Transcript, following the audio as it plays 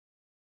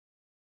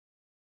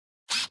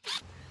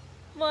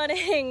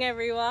morning,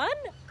 everyone.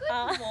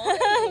 Good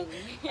morning.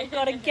 I've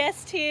got a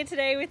guest here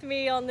today with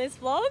me on this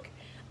vlog.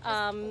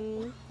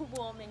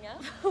 Warming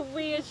up.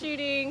 We are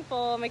shooting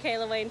for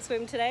Michaela Wayne's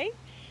swim today.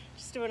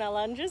 Just doing our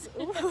lunges.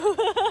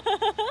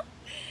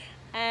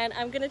 And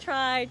I'm gonna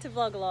try to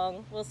vlog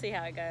along. We'll see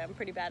how I go. I'm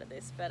pretty bad at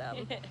this, but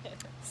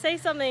say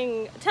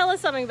something. Tell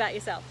us something about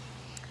yourself.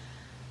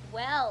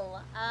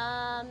 Well,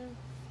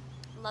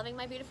 loving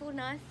my beautiful,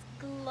 nice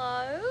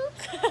glow.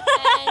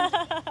 And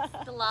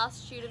it's the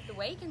last shoot of the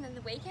week, and then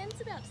the weekend's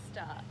about to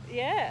start.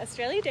 Yeah,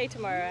 Australia Day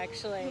tomorrow,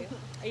 actually.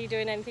 Are you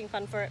doing anything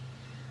fun for it?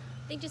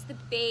 I think just the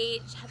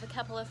beach, have a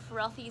couple of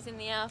frothies in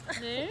the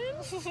afternoon.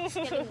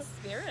 Get in the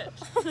spirit.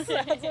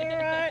 Sounds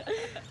alright.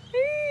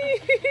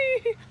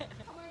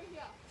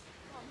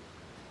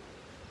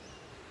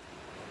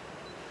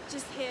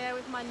 Just here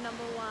with my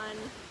number one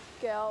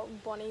girl,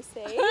 Bonnie C.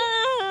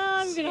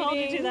 I'm gonna hold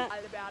you to that.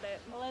 About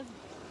it. Well, let's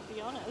be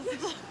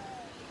honest.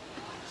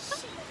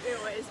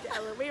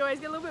 We always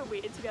get a little bit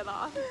weird together.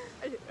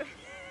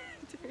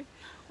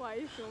 Why are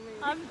you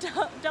filming? I'm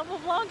double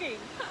vlogging.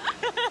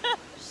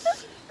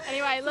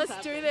 Anyway, let's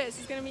do this.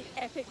 It's gonna be an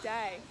epic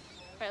day.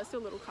 Wait, let's do a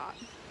little cut.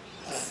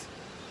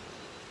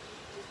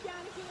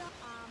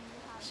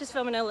 She's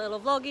filming a little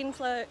vlogging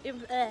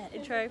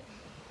intro.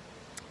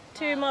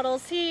 Two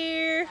models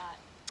here.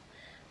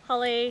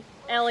 Holly,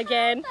 Elle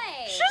again.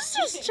 She's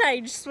just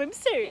changed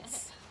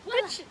swimsuits.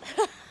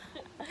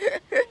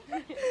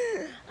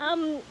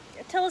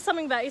 Tell us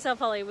something about yourself,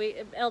 Holly.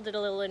 Elle did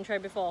a little intro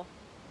before.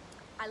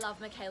 I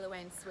love Michaela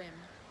Wayne's swim.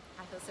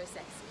 I feel so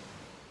sexy.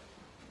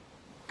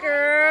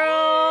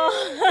 Girl!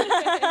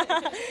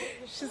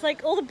 She's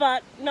like, all the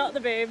butt, not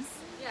the boobs.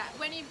 Yeah,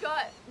 when you've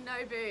got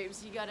no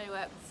boobs, you gotta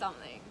work with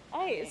something.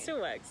 Hey, it still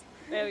works.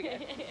 There we go.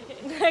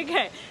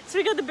 Okay, so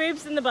we got the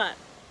boobs and the butt.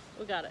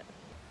 We got it.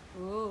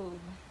 Ooh.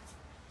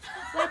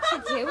 What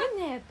you doing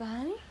there,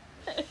 Barney?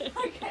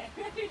 Okay.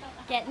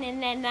 Getting in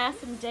there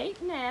nice and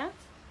deep now.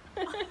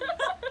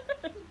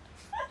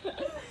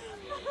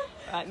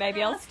 Right,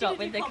 maybe I'll stop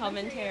with the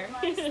commentary.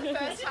 It's the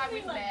first time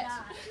we've met.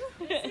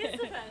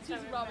 It's the first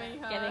time Robbing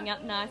her. Getting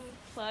up nice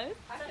close.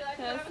 I feel like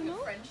we're having a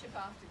friendship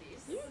after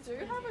this. You do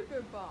have a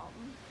good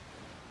bum.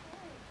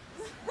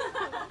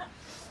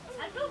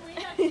 I feel weird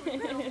actually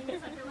filming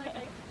this. I feel like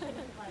I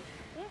shouldn't like.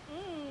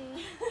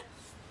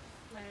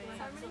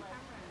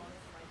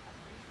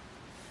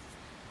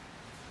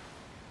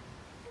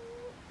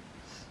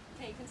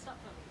 Okay, you can stop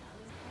filming now.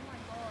 Oh my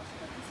gosh,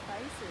 look at these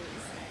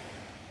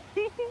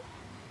faces.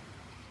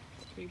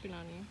 Creeping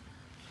on you.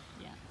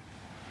 Yeah.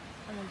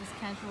 And then just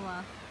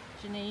casual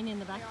Janine in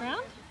the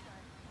background.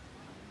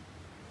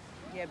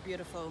 Yeah,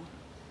 beautiful.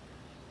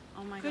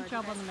 Oh my god. Good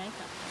job on the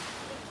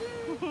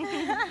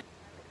makeup.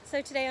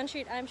 So today on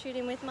shoot, I'm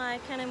shooting with my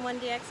Canon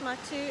 1DX Mark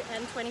II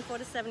and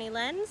 24-70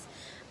 lens.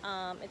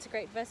 It's a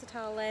great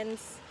versatile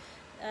lens.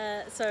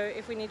 So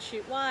if we need to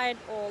shoot wide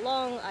or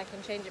long, I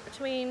can change it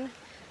between.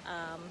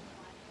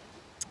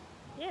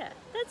 Yeah,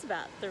 that's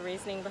about the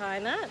reasoning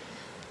behind that.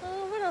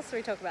 What else do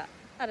we talk about?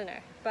 I don't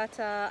know, but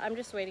I'm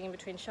just waiting in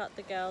between shot.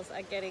 The girls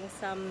are getting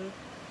some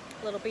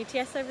little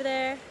BTS over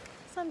there,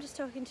 so I'm just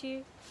talking to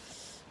you.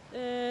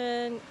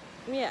 And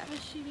yeah, we're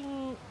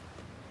shooting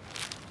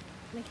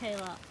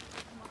Michaela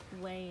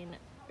Wayne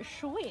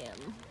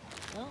swim.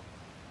 Well,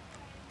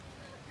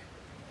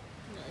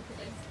 So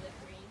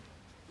slippery.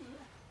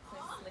 So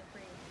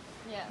slippery.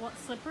 Yeah. what,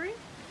 slippery?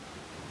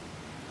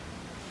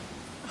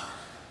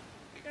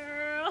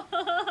 Girl.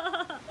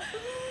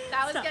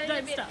 That was Stop, getting a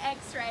don't bit stop.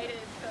 X-rated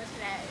for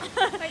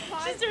today.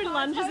 She's doing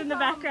lunges in the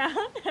background.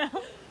 Can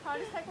I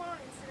just take one on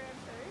Instagram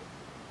too?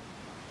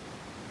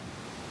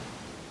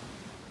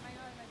 I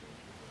know if I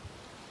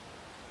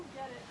do.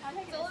 Get it. I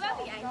think It's all about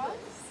the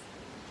angles.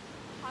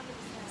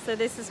 100%. So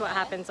this is what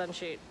happens on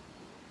shoot.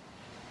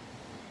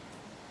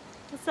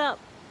 What's up?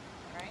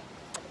 Alright.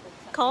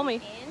 Call me.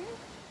 In.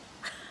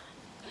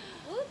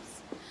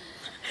 Whoops.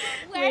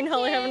 Me and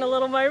Holly having a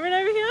little moment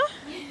over here.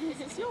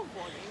 Is your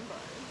vlogging, bro?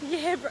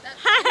 Yeah, bro.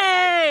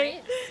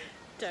 Hey!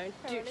 Don't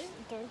do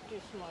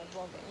my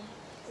vlogging.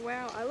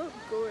 Wow, I look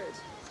good.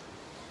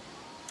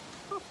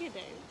 Off you do.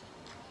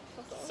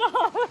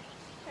 Stop.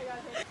 Hey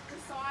guys,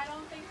 decide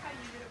on things how you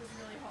did it was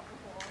really hot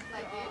before.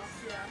 Like this?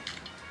 Yeah.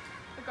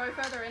 But go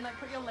further in, like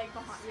put your leg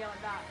behind, yeah,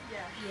 like that.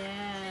 Yeah.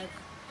 Yeah.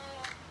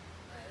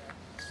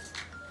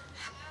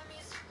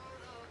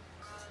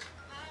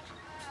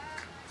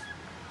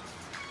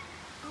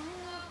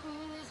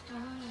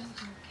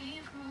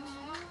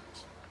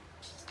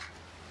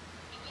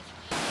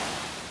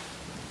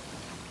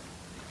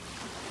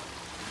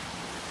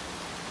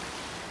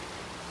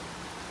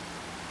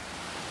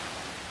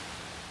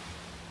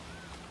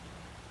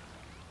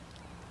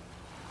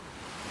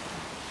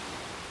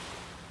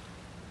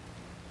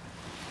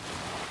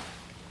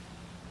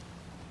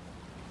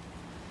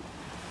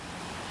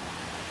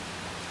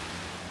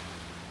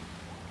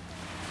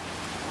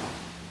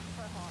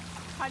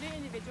 Can I do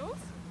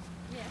individuals?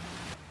 Yeah.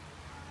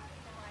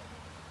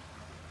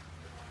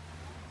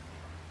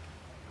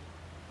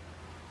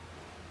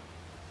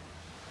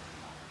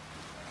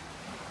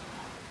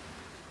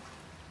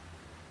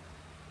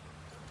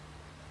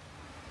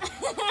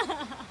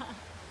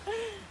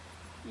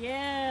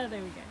 Yeah,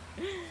 there we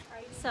go.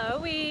 So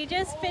we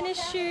just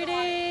finished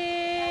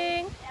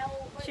shooting.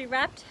 She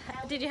wrapped.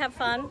 Did you have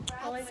fun?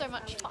 I had so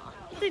much fun.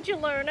 Did you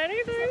learn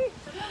anything?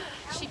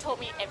 She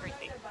taught me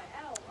everything.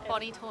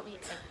 Bonnie taught me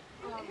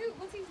everything.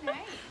 What's his name?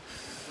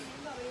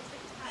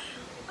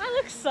 I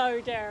look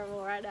so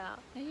terrible right now.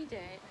 No, you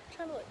don't. I'm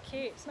trying to look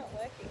cute. It's not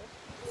working.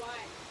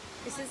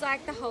 This is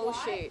like the whole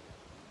shoot.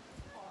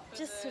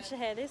 Just switch your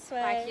hair this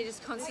way. Like you're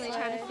just constantly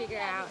trying to figure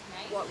out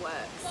what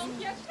works. Mom, can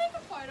you actually take a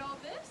photo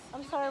of this?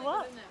 I'm sorry,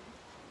 what?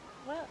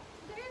 What?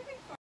 Take a quick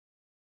photo.